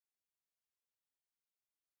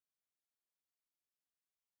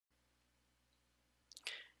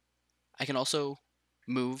I can also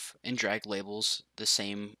move and drag labels the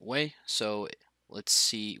same way. So let's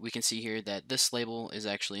see, we can see here that this label is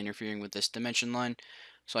actually interfering with this dimension line.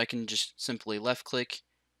 So I can just simply left click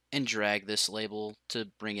and drag this label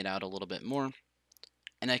to bring it out a little bit more.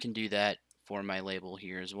 And I can do that for my label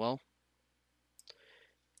here as well.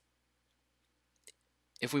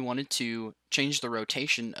 If we wanted to change the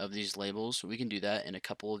rotation of these labels, we can do that in a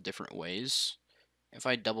couple of different ways. If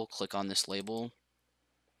I double click on this label,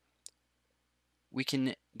 we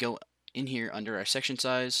can go in here under our section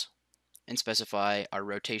size and specify our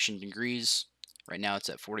rotation degrees. Right now it's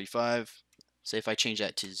at 45. Say if I change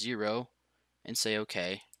that to 0 and say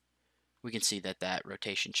OK, we can see that that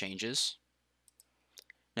rotation changes.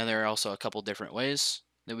 Now there are also a couple different ways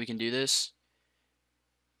that we can do this.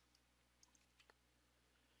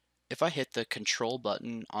 If I hit the Control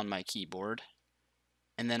button on my keyboard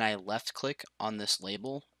and then I left click on this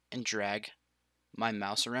label and drag my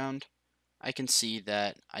mouse around, I can see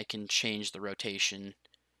that I can change the rotation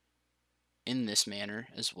in this manner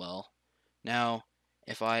as well. Now,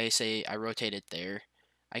 if I say I rotate it there,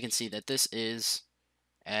 I can see that this is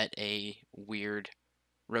at a weird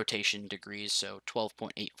rotation degrees, so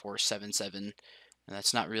 12.8477, and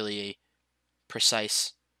that's not really a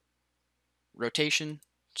precise rotation.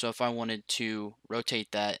 So if I wanted to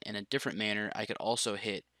rotate that in a different manner, I could also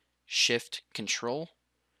hit Shift Control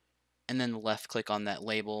and then left click on that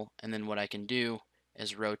label, and then what I can do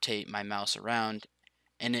is rotate my mouse around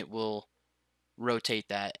and it will rotate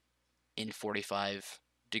that in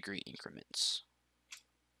 45-degree increments.